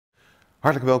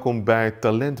Hartelijk welkom bij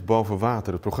Talent Boven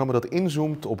Water, het programma dat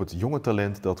inzoomt op het jonge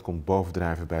talent dat komt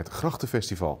bovendrijven bij het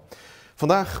Grachtenfestival.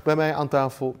 Vandaag bij mij aan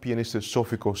tafel pianiste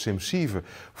Sophiko Simsive.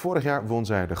 Vorig jaar won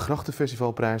zij de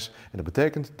Grachtenfestivalprijs en dat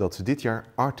betekent dat ze dit jaar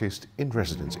Artist in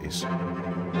Residence is.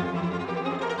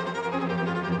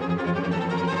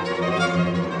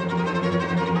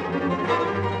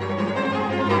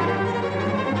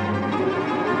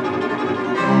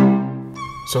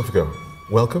 Sophiko,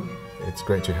 welcome. It's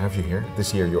great to have you here.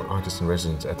 This year you're Artist in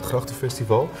Residence at the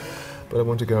Grachtenfestival. But I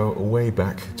want to go way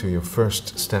back to your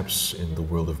first steps in the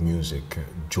world of music,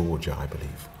 Georgia, I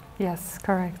believe. Yes,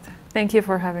 correct. Thank you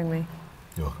for having me.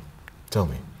 You're welcome. Tell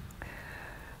me.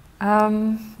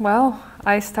 Well,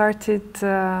 I started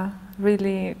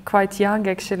really quite young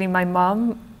actually. My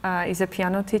mom is a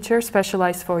piano teacher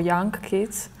specialized for young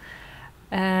kids.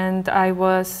 And I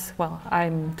was, well,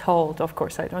 I'm told, of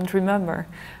course I don't remember,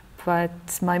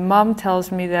 but my mom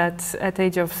tells me that at the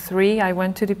age of 3 I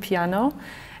went to the piano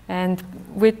and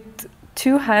with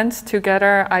 2 hands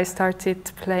together I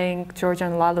started playing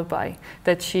Georgian lullaby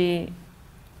that she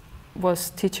was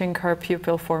teaching her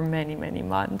pupil for many, many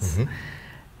months.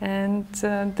 Mm-hmm. And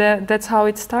that's how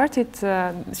it started.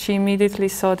 She immediately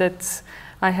saw that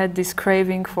I had this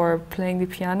craving for playing the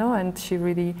piano and she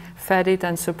really fed it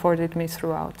and supported me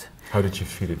throughout. How did she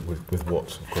feed it with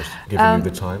what? Of course, giving you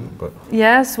the time, but...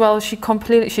 Yes, well, she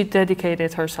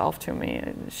dedicated herself to me.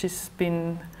 She's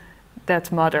been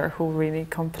that mother who really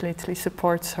completely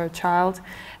supports her child.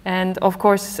 And of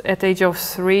course, at the age of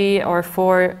 3 or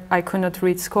 4, I could not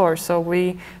read scores. So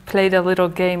we played a little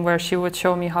game where she would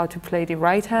show me how to play the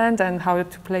right hand and how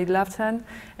to play the left hand.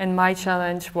 And my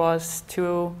challenge was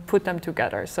to put them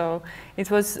together. So it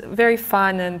was very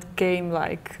fun and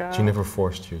game-like. She never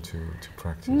forced you to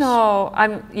practice? No,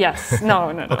 yes, no.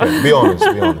 Okay, be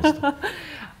honest, be honest.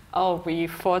 Oh, we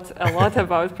fought a lot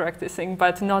about practicing,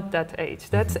 but not that age.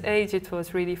 That age, it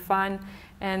was really fun,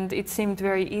 and it seemed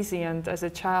very easy. And as a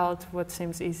child, what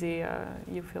seems easy,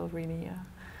 you feel really,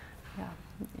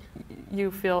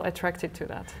 you feel attracted to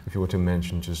that. If you were to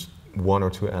mention just 1 or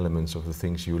 2 elements of the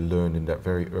things you learned in that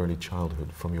very early childhood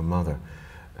from your mother,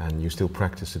 and you still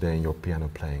practice today in your piano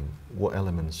playing, what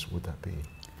elements would that be?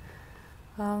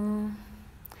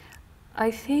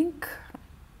 I think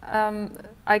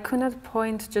I could not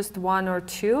point just 1 or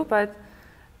 2, but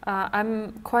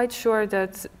I'm quite sure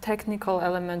that technical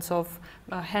elements of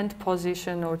hand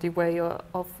position or the way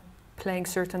of playing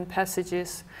certain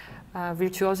passages,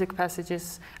 virtuosic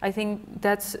passages, I think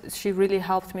she really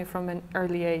helped me from an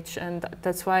early age, and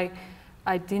that's why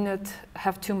I did not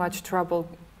have too much trouble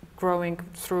growing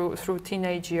through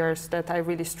teenage years, that I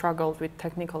really struggled with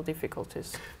technical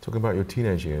difficulties. Talking about your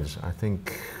teenage years, I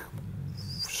think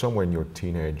somewhere in your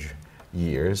teenage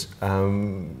years,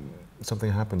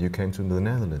 something happened. You came to the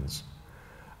Netherlands.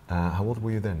 How old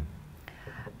were you then?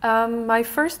 My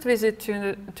first visit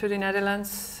to the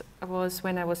Netherlands was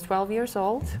when I was 12 years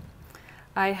old. Mm-hmm.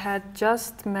 I had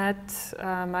just met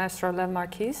Maestro Lev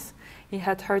Marquis. He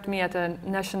had heard me at a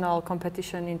national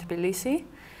competition in Tbilisi,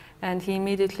 and he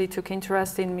immediately took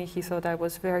interest in me. He thought I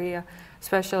was very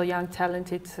special, young,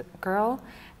 talented girl,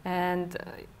 and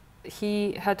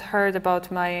he had heard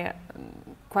about my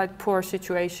quite poor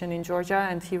situation in Georgia,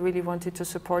 and he really wanted to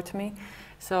support me.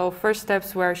 So first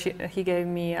steps were he gave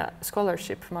me a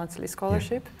scholarship, monthly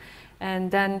scholarship,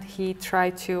 and then he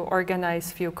tried to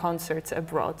organize few concerts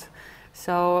abroad.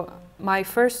 So my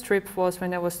first trip was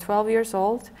when I was 12 years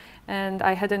old, and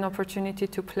I had an opportunity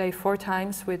to play 4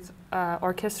 times with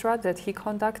orchestra that he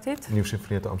conducted. New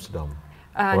Symphony at Amsterdam?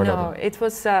 No, it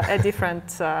was a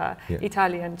different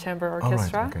Italian chamber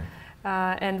orchestra. Oh, right,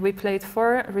 okay. And we played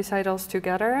 4 recitals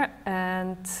together,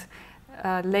 and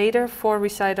later 4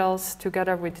 recitals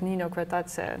together with Nino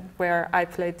Quetazze, where I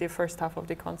played the first half of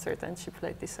the concert and she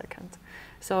played the second.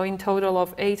 So in total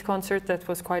of 8 concerts, that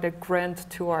was quite a grand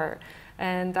tour.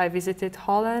 And I visited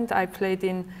Holland. I played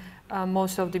in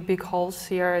most of the big halls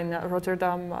here in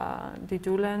Rotterdam, the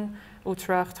Doelen,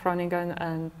 Utrecht, Groningen,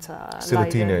 and Still Leiden.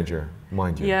 a teenager,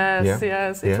 mind you. Yes,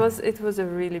 yes. It was a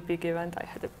really big event. I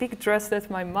had a big dress that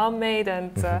my mom made,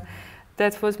 and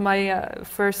that was my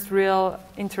first real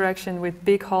interaction with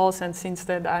big halls. And since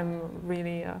then, I'm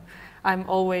really, I'm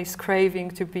always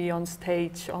craving to be on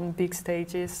stage, on big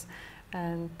stages,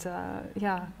 and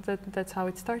that's how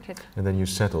it started. And then you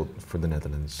settled for the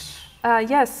Netherlands.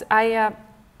 Yes,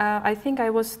 I think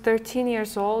I was 13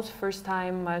 years old. First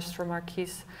time Maestro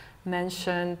Marquis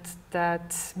mentioned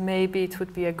that maybe it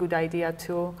would be a good idea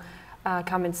to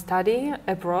come and study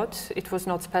abroad. It was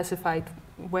not specified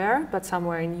where, but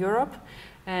somewhere in Europe.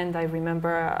 And I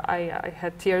remember I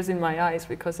had tears in my eyes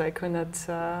because I could not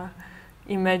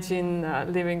imagine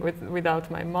living without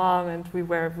my mom, and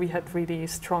we had really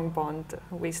strong bond.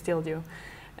 We still do.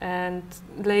 And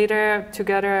later,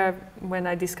 together, when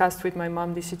I discussed with my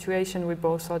mom the situation, we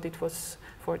both thought it was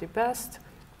for the best.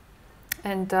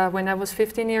 And when I was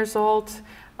 15 years old,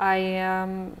 I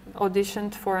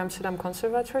auditioned for Amsterdam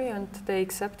Conservatory, and they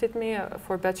accepted me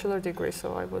for bachelor degree.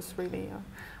 So I was really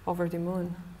over the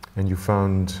moon. And you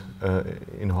found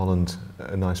in Holland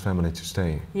a nice family to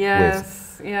stay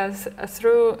with. Yes.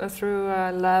 Through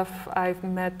love, I've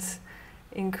met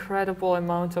incredible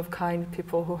amount of kind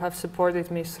people who have supported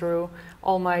me through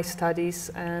all my studies,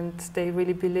 and they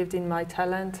really believed in my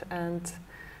talent and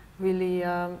really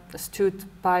stood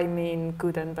by me in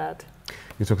good and bad.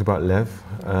 You talked about Lev.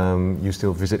 You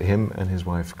still visit him and his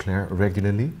wife Claire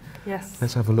regularly. Yes.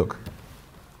 Let's have a look.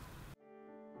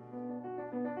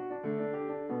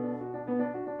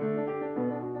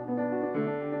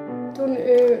 Toen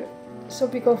u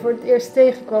Sophiko voor het eerst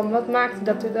tegenkwam, wat maakte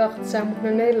dat u dacht, zij moet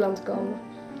naar Nederland komen?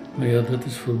 Maar ja, dat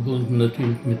is verbonden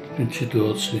natuurlijk met de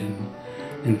situatie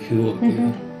in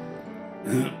Georgië.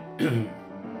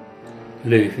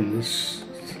 Leven is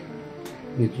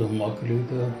niet zo makkelijk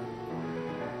daar.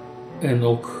 En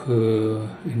ook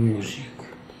in muziek.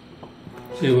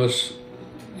 Zij was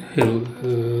heel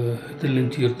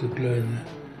getalenteerde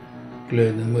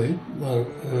kleine meid, maar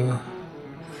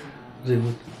zij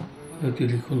moet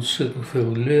natuurlijk ontzettend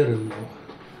veel leren nog.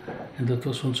 En dat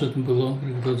was ontzettend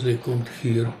belangrijk dat zij komt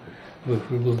hier.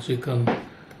 Bijvoorbeeld, zij kan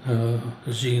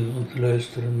zien en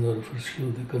luisteren naar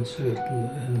verschillende concerten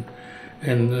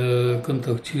en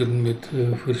contacteren met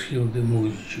verschillende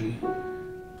musici.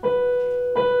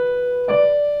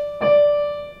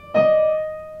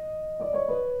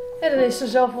 En dan is ze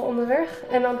zoveel onderweg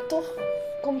en dan toch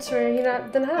komt ze weer hier naar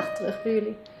Den Haag terug bij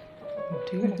jullie.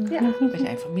 Natuurlijk. Ja. We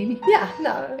zijn familie. Ja,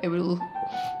 nou. Ik bedoel,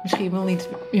 misschien wel niet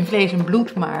in vlees en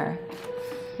bloed, maar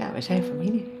ja, we zijn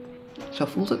familie. Zo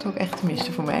voelt het ook echt,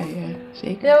 tenminste voor mij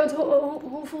zeker. Ja, want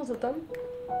hoe voelt het dan?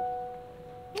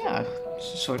 Ja, het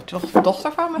is een soort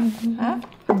dochter van me.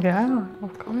 Yeah,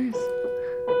 of course.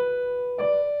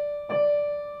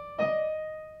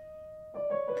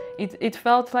 It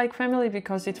felt like family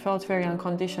because it felt very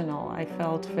unconditional. I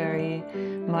felt very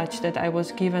much that I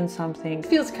was given something. It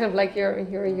feels kind of like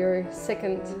your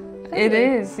second family. It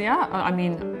is, yeah. I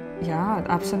mean, yeah,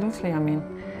 absolutely. I mean,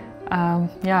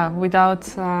 yeah,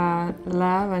 without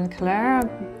Lev and Claire,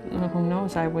 who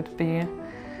knows, I would be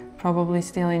probably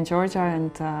still in Georgia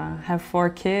and have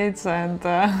 4 kids, and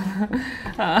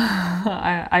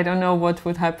I don't know what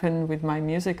would happen with my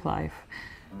music life.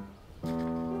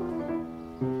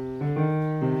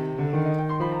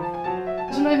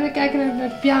 Als we nou even kijken naar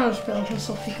het pianospel van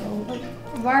Sophiko,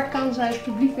 waar kan zij het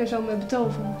publiek weer zo mee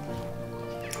betoveren?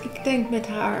 Ik denk met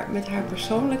haar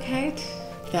persoonlijkheid.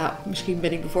 Ja, misschien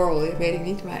ben ik bijvoorbeeld, weet ik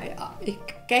niet, maar ik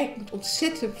kijk met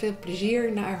ontzettend veel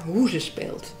plezier naar hoe ze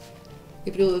speelt.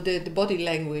 Ik bedoel, de body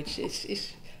language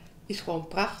is gewoon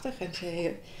prachtig en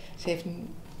ze heeft een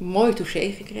mooi touché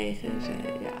gekregen.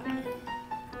 Ja.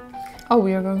 Oh,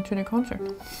 we are going to the concert.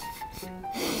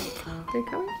 They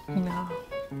come? No.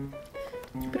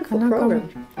 Beautiful program.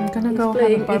 I'm gonna go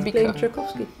have a barbecue. Playing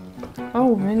Tchaikovsky.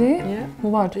 Oh, really? Ja.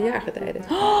 What? De jaargetijden.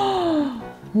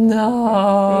 No.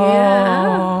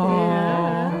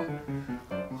 Ja.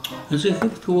 En ze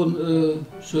heeft gewoon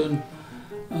zo'n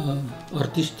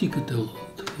artistieke talent.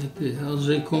 Als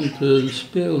zij komt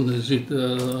spelen, ze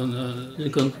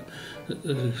kan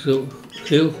zo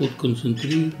heel goed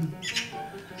concentreren.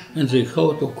 En ze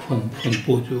houdt ook van het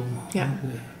podium. Ja,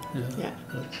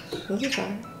 dat is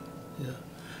waar. Ja.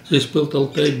 Ze speelt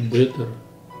altijd beter.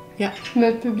 Ja.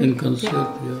 Met publiek. In concert, ja.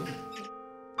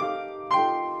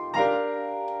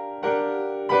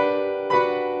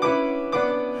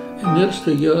 In de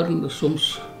eerste jaren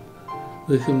soms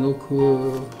we hebben ook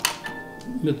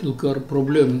met elkaar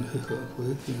problemen gehad,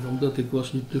 weet je, omdat ik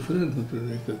was niet tevreden.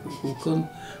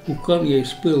 Hoe kan jij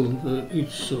spelen,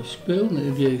 iets zo spelen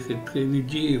en jij hebt geen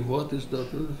idee wat is dat?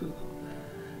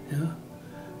 Ja.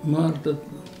 Maar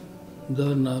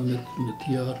daarna met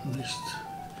jaren is het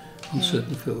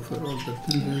ontzettend veel veranderd.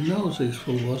 En nou, ze is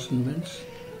volwassen mens.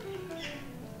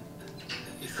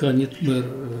 Ik ga niet meer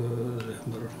zeg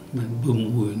maar, me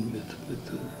bemoeien met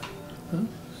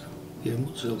jij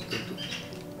moet zelf dat doen.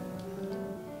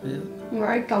 Ja.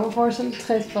 Maar ik kan me voorstellen, het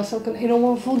geeft vast ook een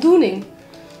enorme voldoening.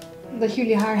 Dat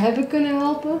jullie haar hebben kunnen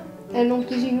helpen en om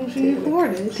te zien hoe ze nu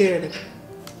geworden is. Tuurlijk.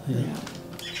 Ja.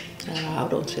 Ja, we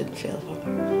houden ontzettend veel van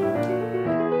haar.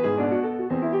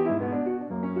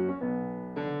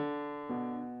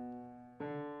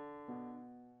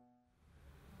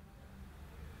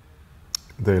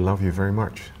 They love you very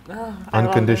much. Oh,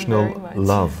 Unconditional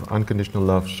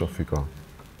love, Sophiko.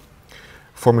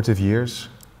 Formative years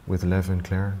with Lev and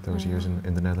Claire, those years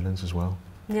in the Netherlands as well.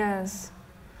 Yes,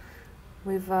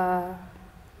 we've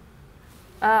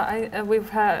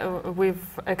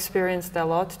experienced a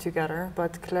lot together,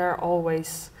 but Claire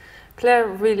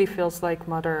really feels like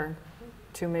mother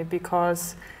to me,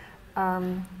 because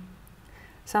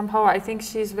somehow I think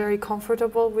she's very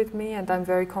comfortable with me and I'm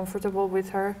very comfortable with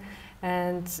her,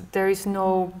 and there is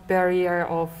no barrier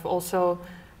of also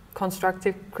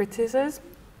constructive criticism,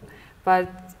 but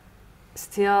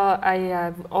still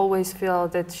I always feel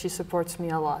that she supports me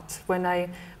a lot. When I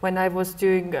was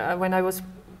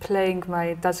playing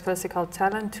my Dutch classical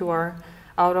talent tour,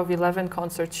 out of 11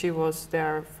 concerts, she was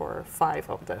there for 5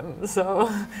 of them. So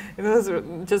it was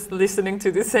just listening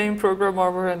to the same program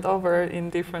over and over in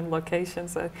different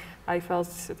locations. I felt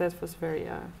that was very,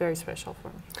 very special for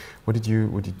me. What did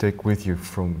you take with you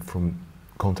from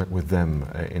contact with them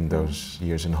in those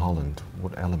years in Holland?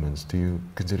 What elements? Do you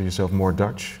consider yourself more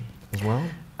Dutch as well?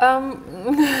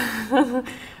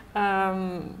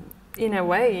 In a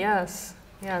way, yes.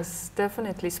 Yes,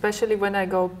 definitely. Especially when I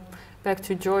go back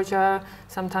to Georgia,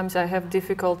 sometimes I have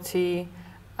difficulty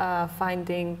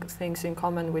finding things in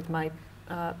common with my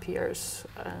peers.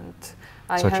 And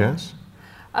Such as?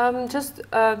 Just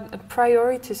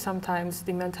priority sometimes.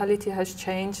 The mentality has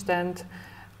changed, and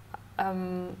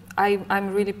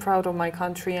I'm really proud of my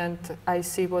country and I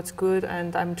see what's good,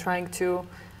 and I'm trying to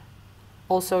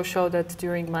also show that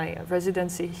during my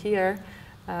residency here.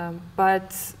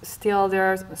 But still there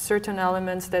are certain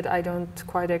elements that I don't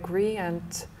quite agree, and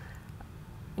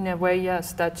in a way,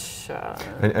 yes, Dutch.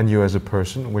 And you as a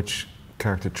person, which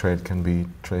character trait can be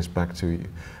traced back to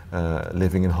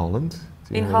living in Holland?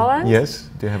 In Holland? Yes.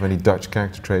 Do you have any Dutch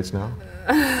character traits now?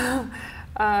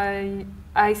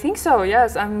 I think so,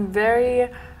 yes. I'm very,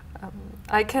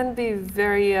 I can be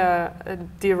very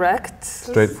direct.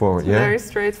 Straightforward, yeah? Very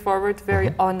straightforward,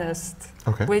 very honest.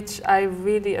 Okay. Which I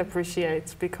really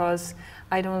appreciate, because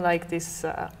I don't like this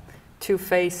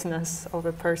two-facedness of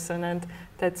a person, and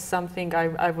that's something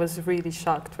I was really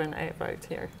shocked when I arrived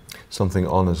here. Something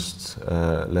honest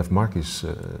Lev Marquis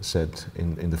said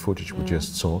in the footage we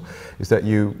just saw is that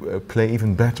you play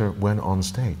even better when on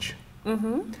stage.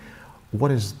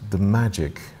 What is the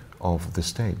magic of the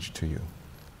stage to you?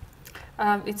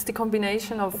 It's the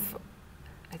combination of,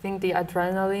 I think, the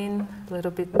adrenaline, a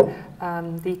little bit,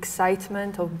 the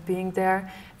excitement of being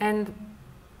there, and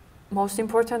most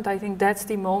important, I think that's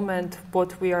the moment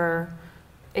what we are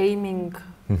aiming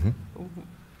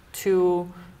to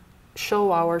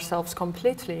show ourselves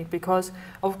completely, because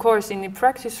of course in the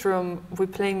practice room we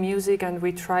play music and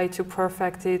we try to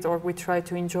perfect it, or we try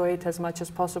to enjoy it as much as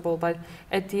possible, but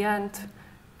at the end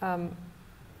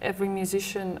every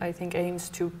musician, I think, aims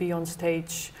to be on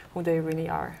stage who they really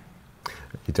are.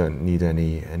 You don't need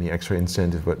any extra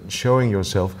incentive, but showing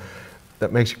yourself,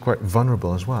 that makes you quite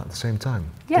vulnerable as well at the same time,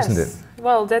 yes. Isn't it?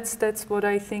 Well, that's what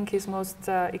I think is most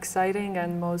exciting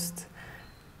and most,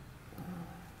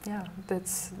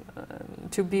 that's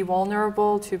to be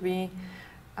vulnerable, to be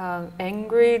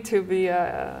angry, to be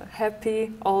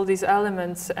happy, all these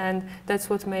elements, and that's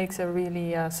what makes a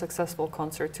really successful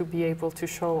concert, to be able to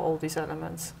show all these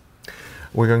elements.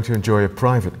 We're going to enjoy a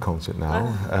private concert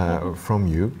now from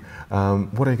you.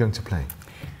 What are you going to play?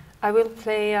 I will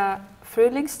play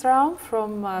Frühlingstraum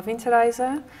from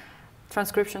Winterreise,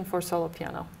 transcription for solo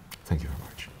piano. Thank you very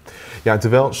much. Ja,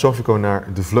 terwijl Sophiko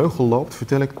naar de vleugel loopt,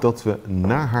 vertel ik dat we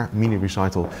na haar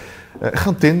mini-recital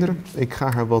gaan tinderen. Ik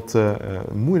ga haar wat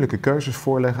moeilijke keuzes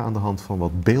voorleggen aan de hand van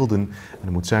wat beelden. En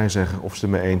dan moet zij zeggen of ze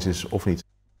het mee eens is of niet.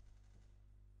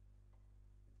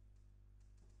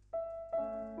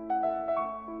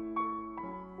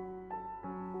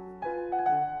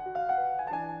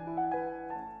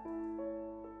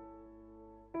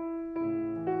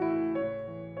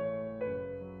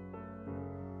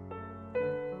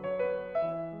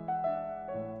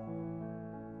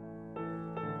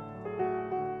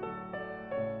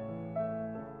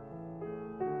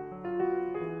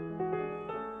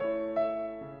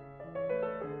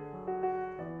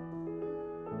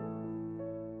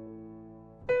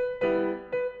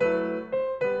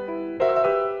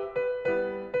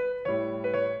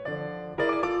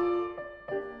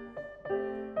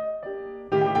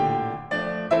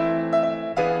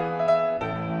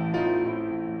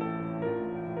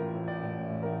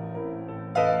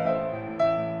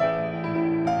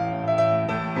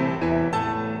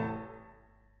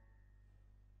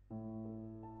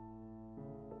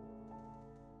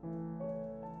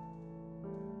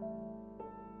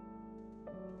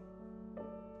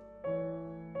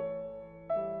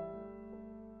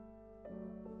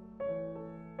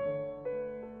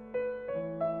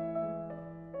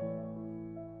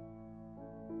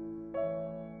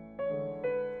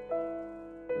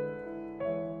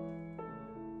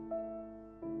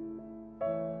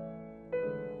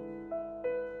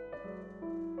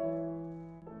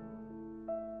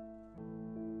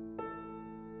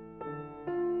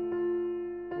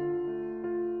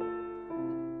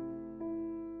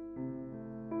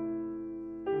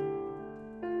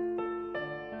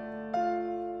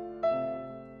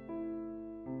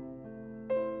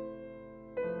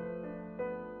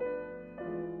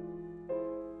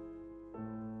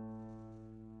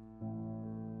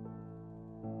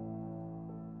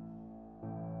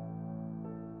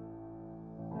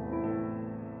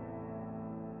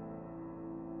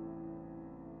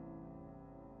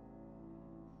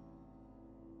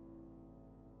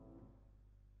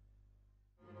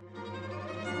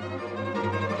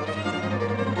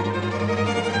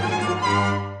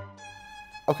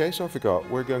 Okay, Sophiko,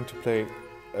 we're going to play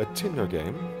a Tinder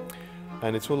game,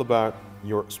 and it's all about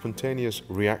your spontaneous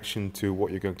reaction to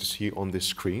what you're going to see on this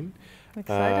screen.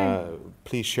 Exciting.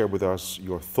 Please share with us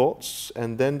your thoughts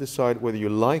and then decide whether you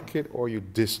like it or you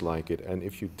dislike it. And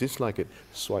if you dislike it,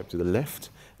 swipe to the left,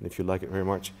 and if you like it very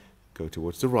much, go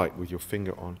towards the right with your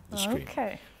finger on the screen.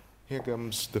 Okay. Here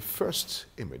comes the first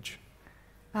image.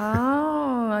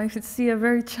 Oh, I could see a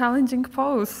very challenging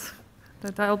pose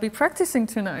that I'll be practicing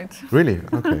tonight. Really?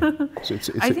 Okay. So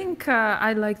I think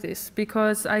I like this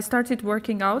because I started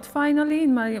working out finally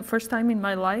in my first time in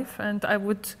my life, and I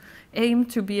would aim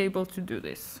to be able to do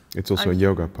this. It's also a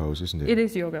yoga pose, isn't it? It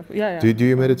is yoga, yeah. Yeah. Do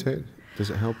you meditate?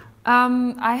 Does it help?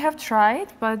 I have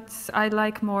tried, but I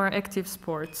like more active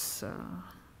sports.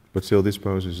 But still, this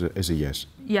pose is a yes.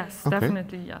 Yes, Okay.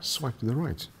 definitely yes. Swipe to the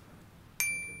right.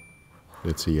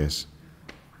 That's a yes.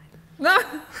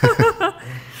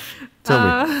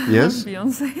 Tell me. Yes?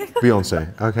 Beyonce. Beyonce.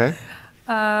 Okay.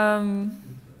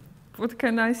 What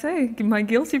can I say? My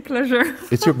guilty pleasure.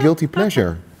 It's your guilty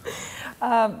pleasure.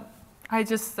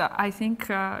 I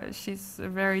think she's a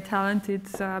very talented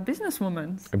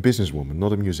businesswoman. A businesswoman,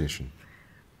 not a musician.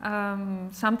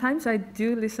 Sometimes I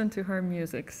do listen to her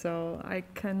music, so I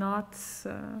cannot...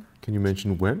 Can you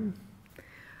mention when?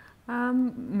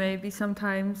 Maybe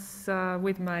sometimes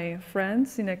with my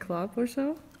friends in a club or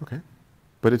so. Okay.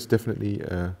 But it's definitely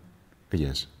a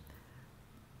yes.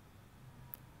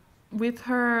 With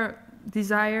her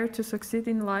desire to succeed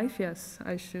in life, yes,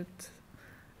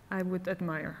 I would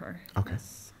admire her. Okay.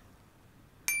 Yes.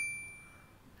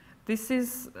 This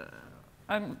is...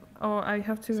 I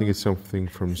have to... I think it's something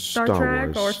from Star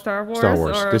Trek Wars. or Star Wars, Star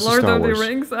Wars. or This is Lord Star of Wars. the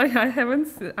Rings. I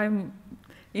haven't. I'm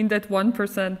in that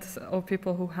 1% of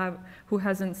people who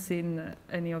hasn't seen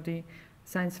any of the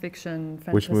science fiction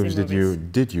fantasy Which movies movies.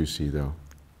 did you see though?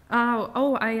 I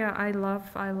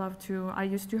love to. I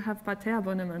used to have pâté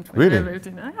abonnement when Really? I lived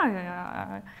in.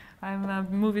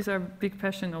 Movies are a big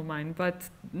passion of mine, but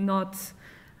not.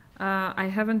 I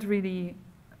haven't really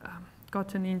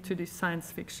gotten into the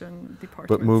science fiction department.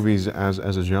 But movies as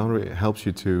a genre, it helps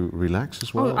you to relax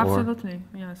as well? Oh, absolutely,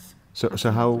 yes.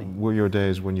 So how were your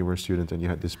days when you were a student and you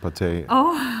had this pâté?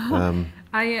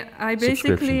 I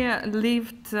basically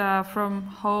lived from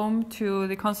home to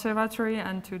the conservatory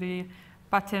and to the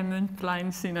Pathé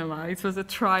Muntplein cinema. It was a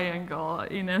triangle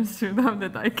in Amsterdam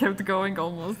that I kept going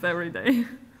almost every day.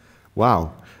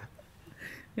 Wow.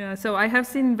 Yeah, so I have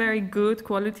seen very good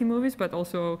quality movies, but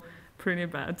also pretty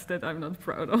bad that I'm not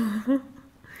proud of.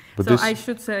 But so this, I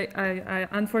should say,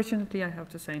 unfortunately, I have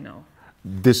to say no.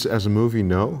 this as a movie,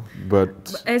 no,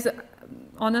 but...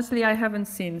 Honestly, I haven't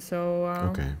seen, so...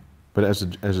 okay, but as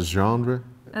a genre?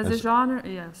 As a genre,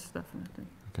 yes, definitely.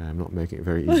 Okay, I'm not making it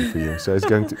very easy for you. So it's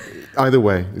going to... Either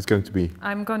way, it's going to be...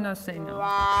 I'm gonna say no.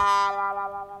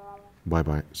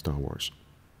 Bye-bye, Star Wars.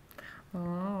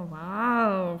 Oh,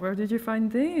 wow. Where did you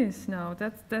find this? No,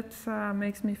 that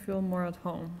makes me feel more at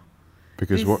home.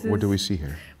 Because what do we see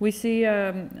here? We see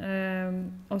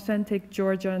authentic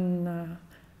Georgian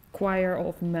choir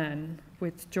of men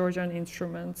with Georgian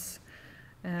instruments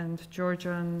and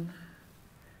Georgian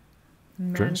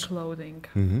men Dress? clothing.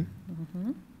 Mm-hmm.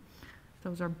 Mm-hmm.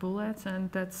 Those are bullets,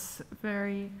 and that's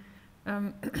very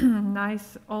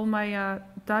nice. All my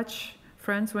Dutch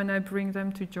friends, when I bring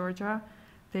them to Georgia,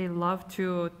 they love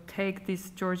to take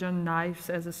these Georgian knives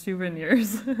as a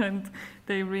souvenirs, and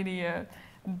they really,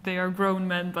 they are grown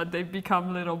men, but they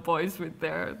become little boys with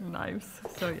their knives.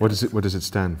 So, yes. What does it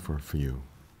stand for you?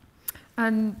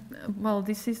 And well,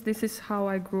 this is how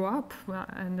I grew up,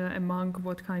 and among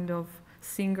what kind of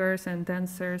singers and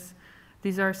dancers.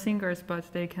 These are singers,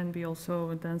 but they can be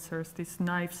also dancers. These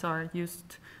knives are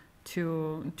used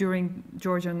during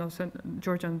Georgian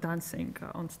dancing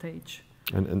on stage.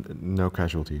 And no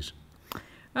casualties?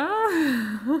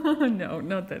 No,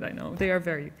 not that I know. They are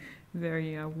very,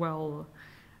 very well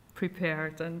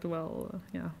prepared and well,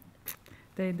 yeah.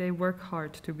 They work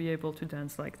hard to be able to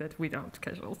dance like that without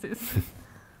casualties.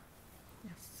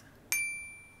 Yes.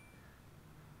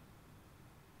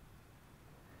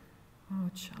 Oh,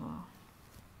 cello.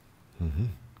 Mm-hmm.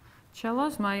 Cello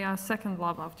is my second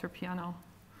love after piano.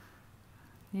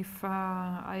 If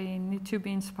I need to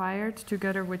be inspired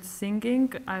together with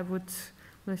singing, I would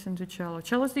listen to cello.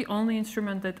 Cello is the only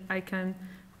instrument that I can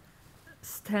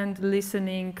stand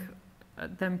listening,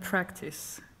 then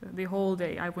practice the whole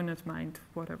day. I wouldn't mind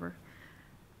whatever.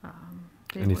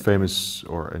 Any famous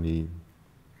or any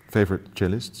favorite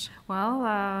cellists? Well,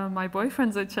 my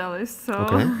boyfriend's a cellist, so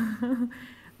Okay.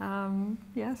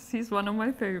 yes, he's one of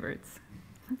my favorites.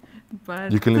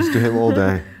 But You can listen to him all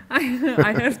day.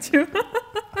 I have to.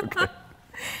 Okay.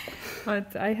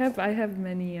 But I have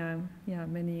many,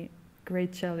 many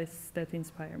great cellists that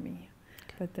inspire me.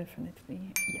 But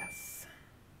definitely, yes.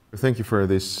 Thank you for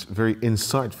this very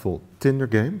insightful Tinder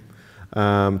game.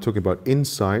 Talking about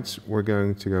insights, we're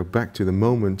going to go back to the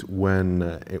moment when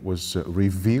it was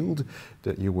revealed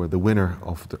that you were the winner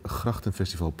of the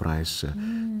Grachtenfestival prijs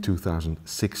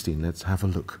 2016. Let's have a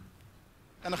look.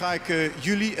 En dan ga ik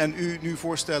jullie en u nu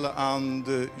voorstellen aan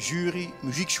de jury,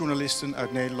 muziekjournalisten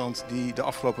uit Nederland die de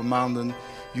afgelopen maanden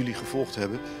jullie gevolgd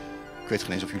hebben. Ik weet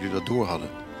geen eens of jullie dat door hadden,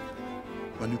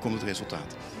 maar nu komt het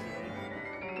resultaat.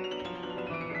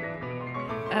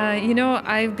 You know,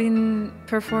 I've been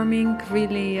performing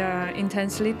really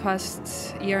intensely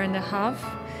past year and a half,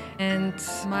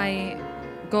 and my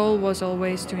goal was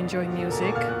always to enjoy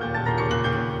music.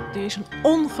 Er is een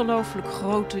ongelooflijk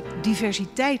grote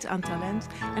diversiteit aan talent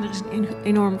en er is een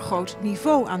enorm groot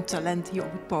niveau aan talent hier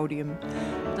op het podium.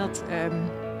 Dat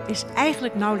is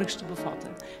eigenlijk nauwelijks te bevatten.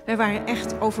 Wij waren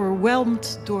echt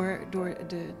overwhelmed door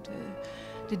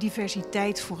de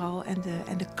diversiteit vooral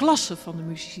en de klasse van de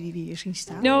musici die we hier zien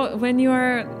staan. No, when you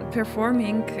are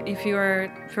performing, if you are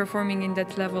performing in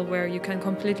that level where you can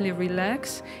completely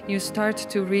relax, you start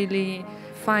to really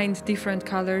find different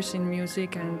colors in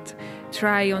music and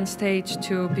try on stage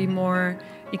to be more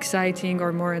exciting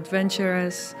or more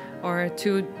adventurous, or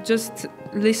to just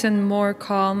listen more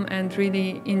calm and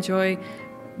really enjoy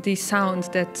the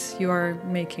sound that you are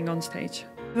making on stage.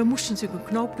 We moesten natuurlijk een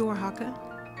knoop doorhakken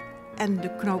en de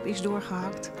knoop is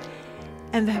doorgehakt.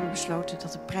 En we hebben besloten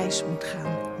dat de prijs moet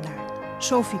gaan naar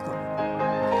Sophiko.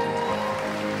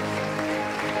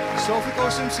 Sophiko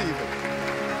Simsive.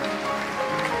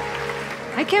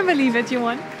 I can't believe it,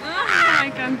 Johan.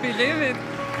 I can't believe it.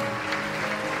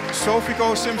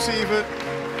 Sophiko Simsive,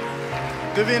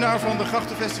 de winnaar van de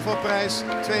Grachtenfestivalprijs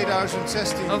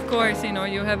 2016. Of course, you know,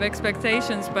 you have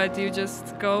expectations, but you just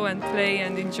go and play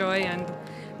and enjoy and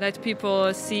let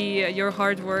people see your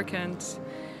hard work and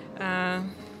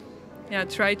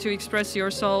try to express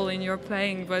your soul in your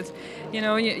playing. But you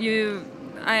know,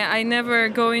 I never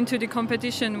go into the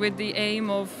competition with the aim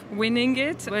of winning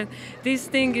it. But this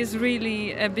thing is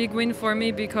really a big win for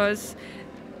me because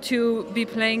to be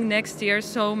playing next year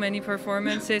so many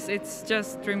performances, it's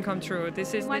just dream come true.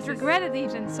 You might regret it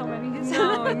even so many.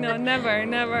 No,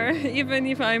 never. Even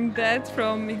if I'm dead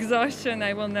from exhaustion,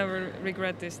 I will never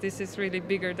regret this. This is really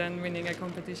bigger than winning a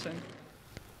competition.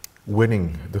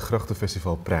 Winning the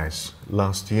Grachtenfestival prijs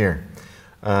last year.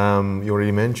 You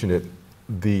already mentioned it.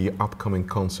 The upcoming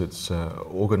concerts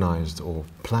organized or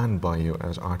planned by you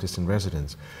as artist in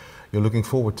residence. You're looking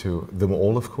forward to them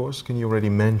all, of course. Can you already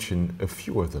mention a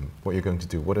few of them? What you're going to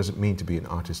do? What does it mean to be an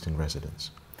artist in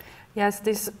residence? Yes,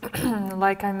 this,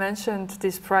 like I mentioned,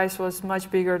 this prize was much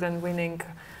bigger than winning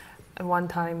a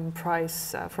one-time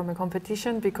prize from a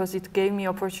competition, because it gave me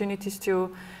opportunities to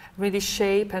really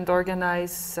shape and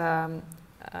organize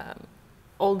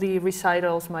all the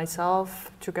recitals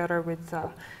myself, together with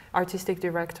artistic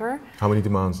director. How many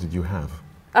demands did you have?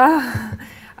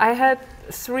 I had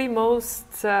three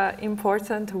most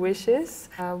important wishes.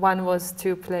 One was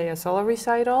to play a solo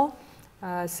recital,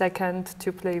 second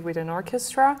to play with an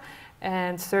orchestra,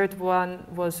 and third one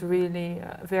was really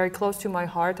very close to my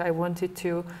heart. I wanted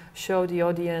to show the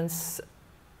audience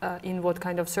in what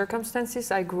kind of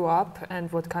circumstances I grew up and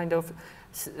what kind of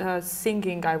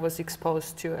singing I was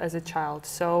exposed to as a child.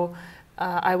 So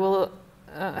I will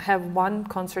have one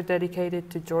concert dedicated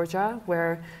to Georgia,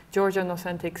 where Georgian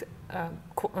authentic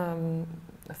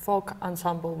folk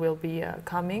ensemble will be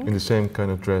coming. In the same kind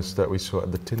of dress that we saw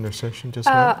at the Tinder session just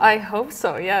now? I hope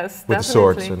so, yes, with definitely. The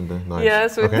swords and the knives?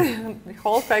 Yes, with okay. the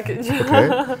whole package.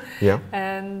 Okay, yeah.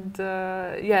 And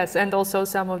yes, and also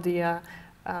some of the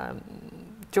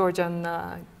Georgian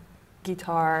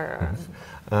guitar.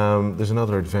 There's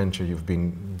another adventure you've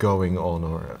been going on,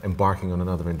 or embarking on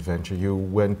another adventure. You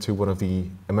went to one of the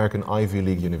American Ivy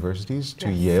League universities, to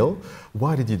yes. Yale.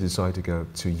 Why did you decide to go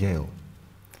to Yale?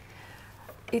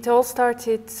 It all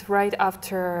started right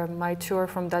after my tour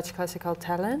from Dutch Classical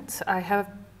Talent. I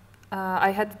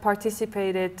had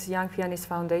participated Young Pianist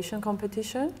Foundation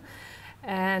competition,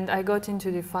 and I got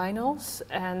into the finals,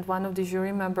 and one of the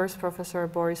jury members, Professor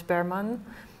Boris Berman,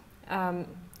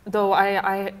 though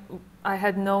I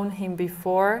had known him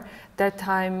before, that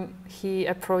time he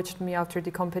approached me after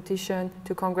the competition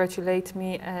to congratulate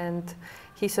me, and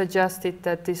he suggested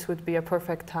that this would be a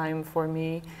perfect time for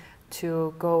me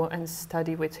to go and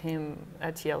study with him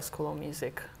at Yale School of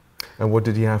Music. And what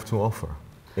did he have to offer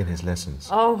in his lessons?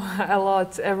 Oh, a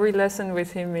lot. Every lesson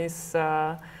with him is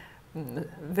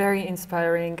very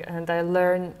inspiring, and I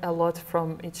learn a lot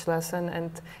from each lesson,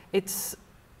 and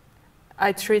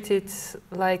I treat it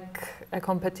like a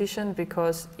competition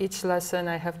because each lesson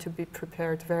I have to be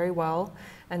prepared very well,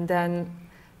 and then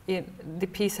the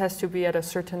piece has to be at a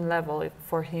certain level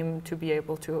for him to be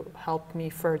able to help me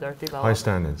further develop. High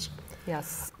standards.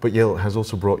 Yes. But Yale has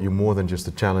also brought you more than just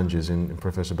the challenges in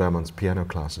Professor Berman's piano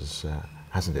classes,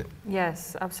 hasn't it?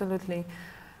 Yes, absolutely.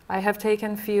 I have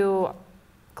taken few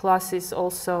classes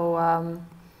also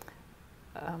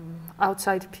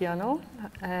outside piano,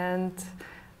 and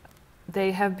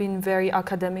they have been very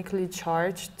academically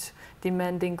charged,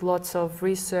 demanding lots of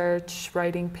research,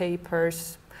 writing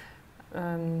papers,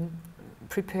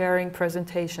 preparing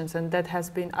presentations, and that has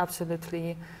been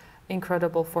absolutely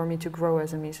incredible for me to grow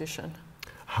as a musician.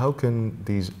 How can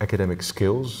these academic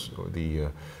skills, or the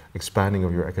expanding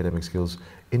of your academic skills,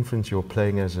 influence your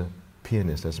playing as a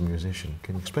pianist, as a musician?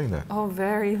 Can you explain that? Oh,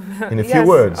 very. In a few yes,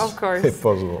 words, of course. if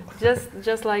possible.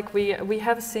 Just like we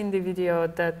have seen the video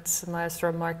that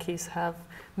Maestro Marquis have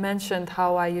mentioned,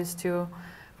 how I used to,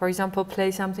 for example,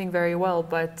 play something very well,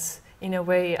 but in a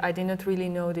way I didn't really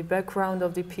know the background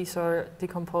of the piece or the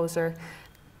composer.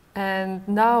 And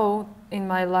now in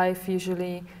my life,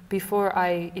 usually before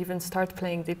I even start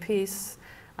playing the piece,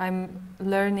 I'm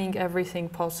learning everything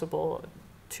possible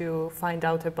to find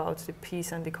out about the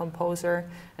piece and the composer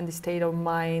and the state of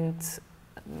mind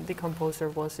the composer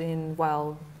was in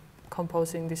while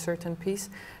composing the certain piece.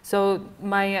 So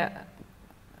my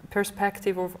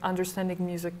perspective of understanding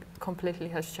music completely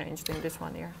has changed in this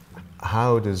 1 year.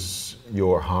 How does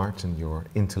your heart and your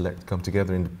intellect come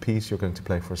together in the piece you're going to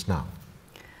play for us now?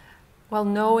 Well,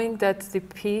 knowing that the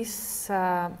piece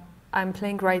I'm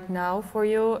playing right now for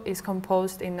you is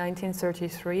composed in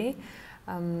 1933,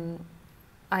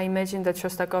 I imagine that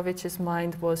Shostakovich's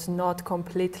mind was not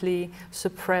completely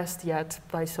suppressed yet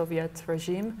by Soviet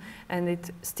regime, and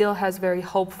it still has very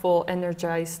hopeful,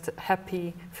 energized,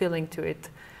 happy feeling to it.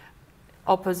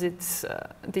 Opposite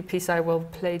the piece I will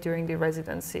play during the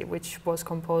residency, which was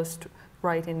composed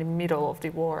right in the middle of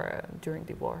the war, during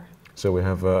the war. So we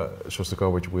have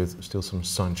Shostakovich with still some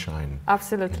sunshine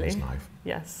Absolutely. in his life.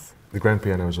 Yes. The grand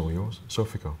piano is all yours,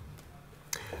 Sophiko.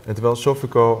 En terwijl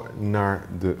Sophiko naar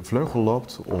de vleugel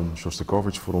loopt om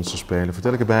Shostakovich voor ons te spelen,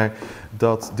 vertel ik erbij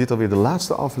dat dit alweer de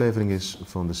laatste aflevering is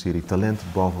van de serie Talent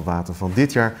boven water van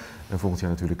dit jaar. En volgend jaar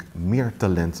natuurlijk meer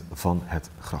talent van het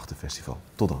Grachtenfestival.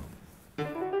 Tot dan.